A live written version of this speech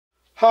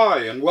Hi,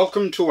 and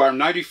welcome to our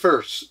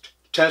 91st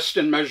test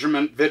and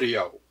measurement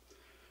video.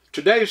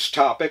 Today's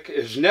topic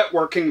is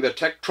networking the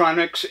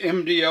Tektronix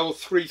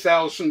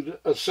MDO3000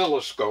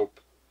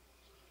 oscilloscope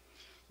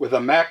with a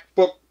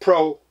MacBook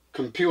Pro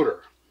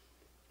computer.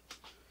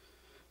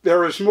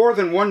 There is more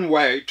than one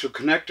way to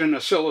connect an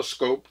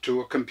oscilloscope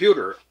to a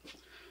computer.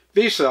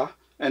 VISA,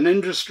 an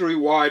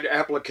industry-wide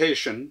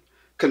application,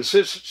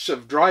 consists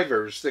of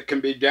drivers that can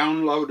be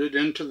downloaded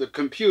into the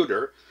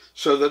computer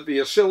so that the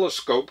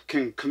oscilloscope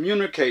can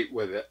communicate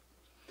with it.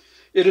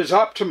 It is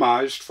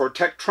optimized for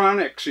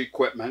Tektronix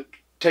equipment,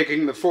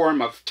 taking the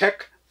form of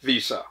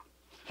TekVisa.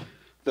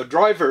 The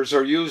drivers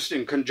are used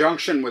in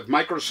conjunction with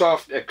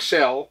Microsoft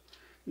Excel,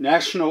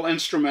 National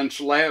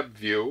Instruments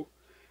LabVIEW,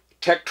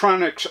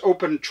 Tektronix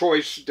Open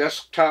Choice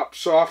desktop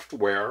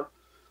software,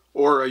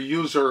 or a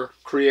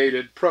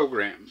user-created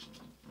program.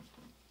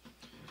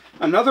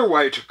 Another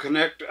way to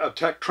connect a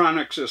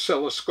Tektronix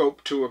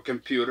oscilloscope to a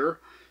computer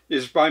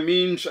is by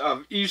means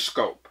of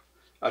eScope,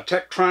 a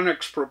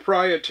Tektronix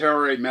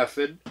proprietary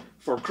method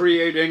for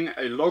creating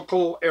a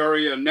local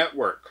area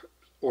network,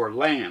 or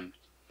LAN.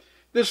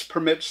 This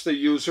permits the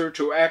user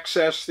to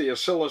access the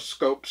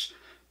oscilloscope's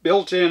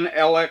built-in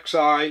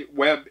LXI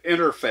web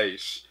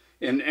interface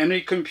in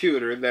any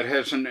computer that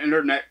has an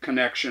internet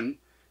connection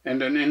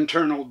and an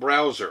internal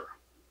browser.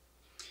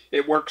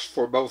 It works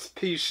for both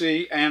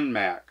PC and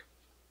Mac.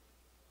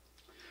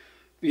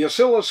 The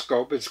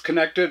oscilloscope is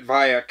connected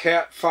via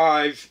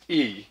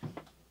Cat5e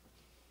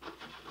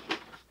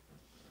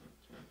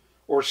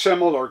or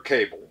similar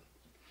cable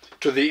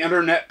to the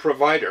internet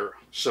provider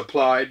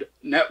supplied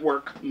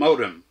network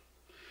modem.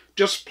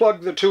 Just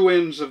plug the two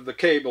ends of the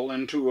cable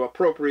into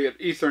appropriate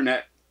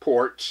Ethernet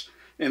ports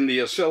in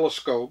the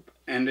oscilloscope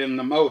and in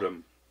the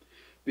modem.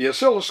 The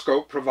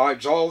oscilloscope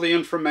provides all the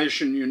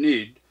information you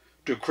need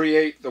to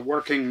create the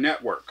working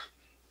network.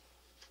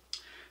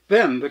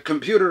 Then the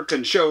computer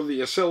can show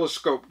the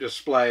oscilloscope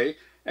display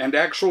and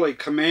actually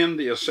command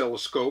the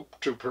oscilloscope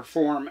to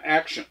perform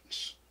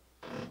actions.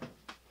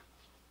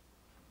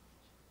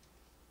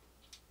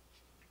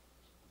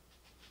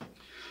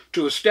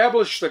 To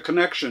establish the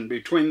connection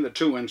between the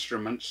two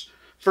instruments,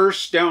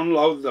 first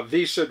download the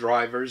VISA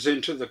drivers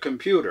into the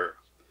computer.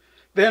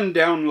 Then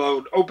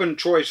download Open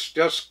Choice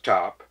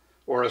Desktop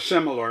or a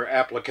similar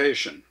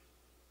application.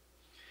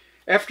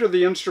 After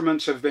the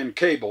instruments have been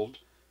cabled,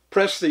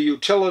 press the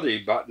Utility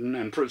button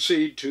and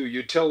proceed to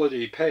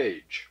Utility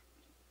Page.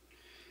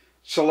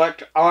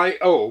 Select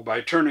I/O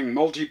by turning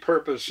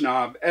Multipurpose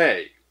knob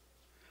A.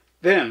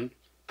 Then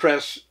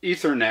press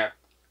Ethernet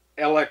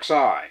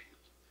LXI.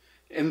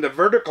 In the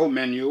vertical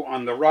menu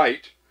on the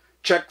right,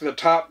 check the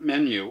top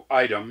menu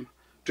item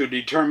to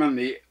determine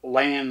the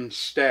LAN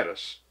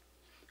status.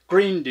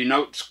 Green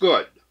denotes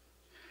good.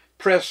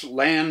 Press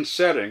LAN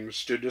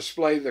Settings to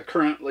display the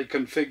currently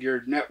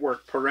configured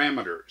network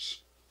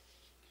parameters.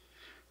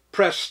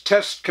 Press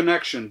Test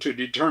Connection to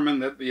determine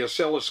that the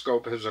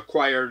oscilloscope has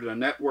acquired a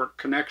network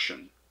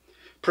connection.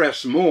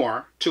 Press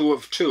More, 2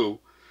 of 2,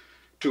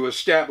 to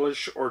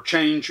establish or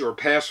change your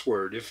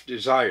password if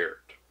desired.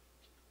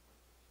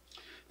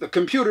 The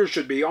computer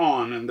should be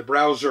on and the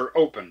browser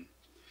open.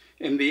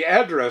 In the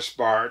address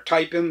bar,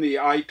 type in the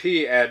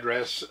IP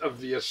address of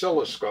the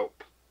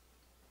oscilloscope.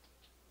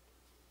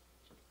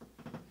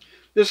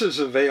 This is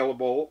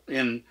available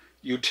in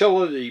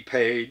Utility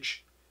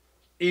Page,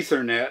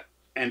 Ethernet,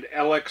 and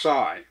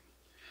LXI.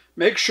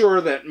 Make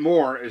sure that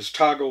More is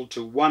toggled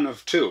to 1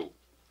 of 2.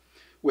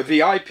 With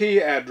the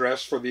IP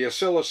address for the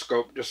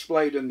oscilloscope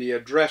displayed in the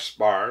address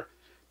bar,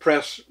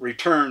 press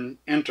Return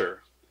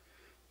Enter.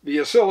 The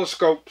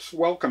oscilloscope's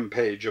welcome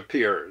page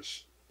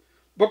appears.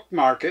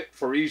 Bookmark it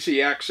for easy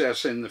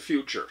access in the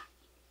future.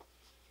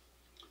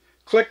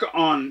 Click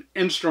on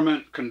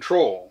Instrument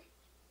Control.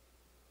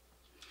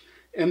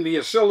 In the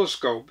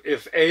oscilloscope,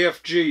 if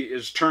AFG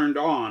is turned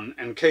on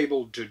and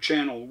cabled to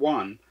channel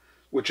 1,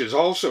 which is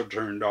also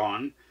turned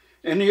on,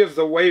 any of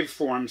the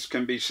waveforms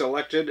can be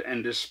selected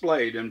and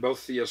displayed in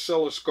both the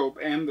oscilloscope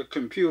and the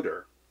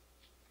computer.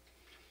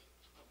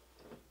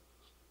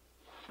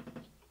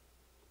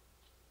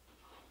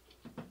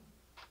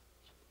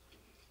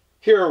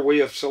 Here we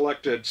have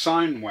selected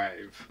sine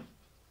wave.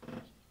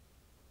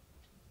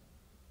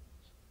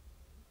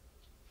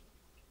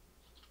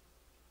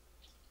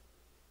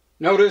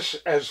 Notice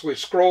as we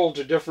scroll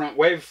to different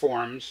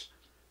waveforms,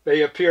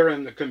 they appear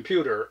in the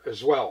computer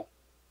as well.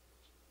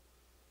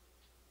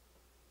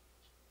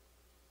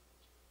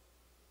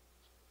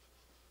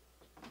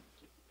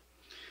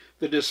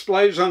 The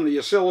displays on the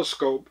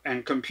oscilloscope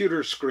and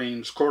computer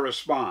screens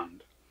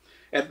correspond.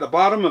 At the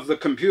bottom of the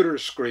computer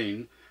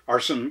screen are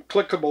some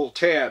clickable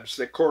tabs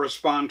that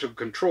correspond to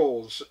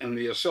controls in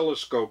the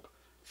oscilloscope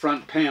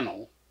front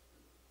panel.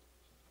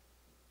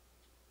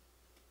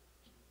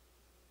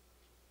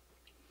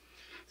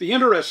 The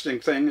interesting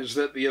thing is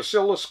that the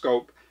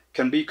oscilloscope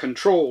can be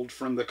controlled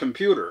from the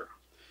computer.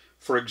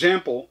 For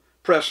example,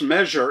 press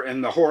Measure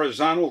in the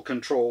horizontal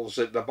controls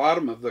at the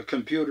bottom of the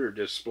computer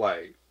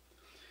display.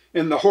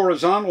 In the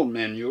horizontal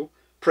menu,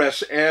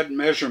 press Add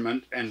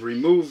Measurement and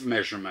Remove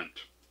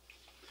Measurement.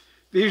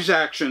 These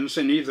actions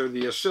in either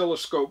the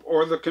oscilloscope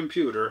or the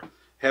computer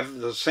have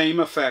the same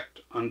effect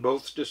on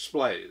both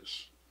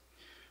displays.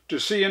 To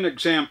see an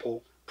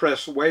example,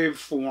 press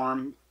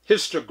Waveform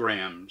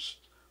Histograms,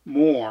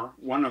 More,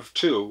 one of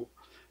two,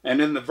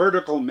 and in the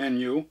vertical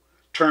menu,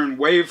 turn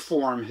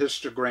Waveform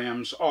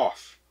Histograms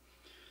off.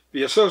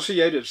 The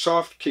associated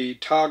soft key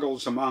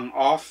toggles among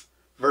off,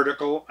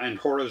 vertical, and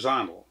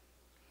horizontal.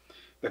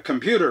 The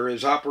computer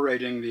is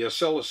operating the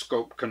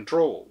oscilloscope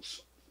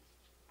controls.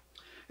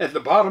 At the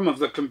bottom of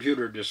the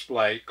computer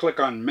display, click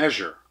on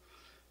Measure.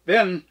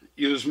 Then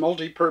use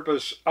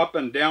multi-purpose up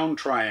and down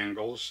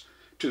triangles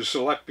to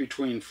select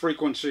between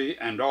frequency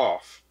and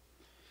off.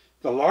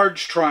 The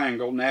large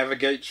triangle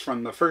navigates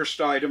from the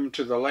first item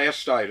to the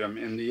last item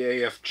in the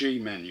AFG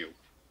menu.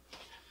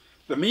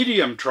 The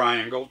medium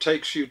triangle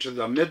takes you to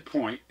the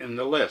midpoint in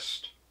the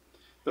list.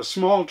 The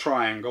small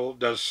triangle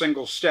does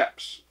single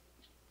steps.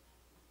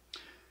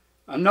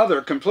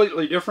 Another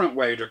completely different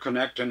way to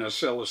connect an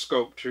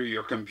oscilloscope to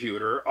your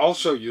computer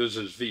also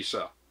uses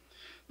VESA.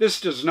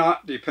 This does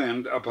not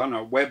depend upon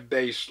a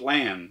web-based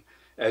LAN,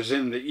 as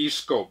in the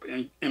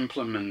eScope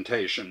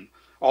implementation,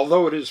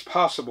 although it is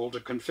possible to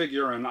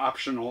configure an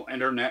optional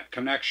internet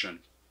connection.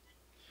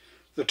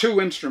 The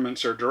two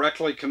instruments are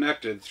directly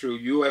connected through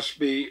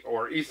USB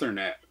or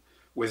Ethernet,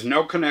 with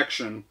no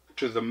connection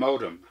to the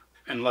modem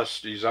unless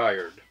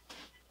desired.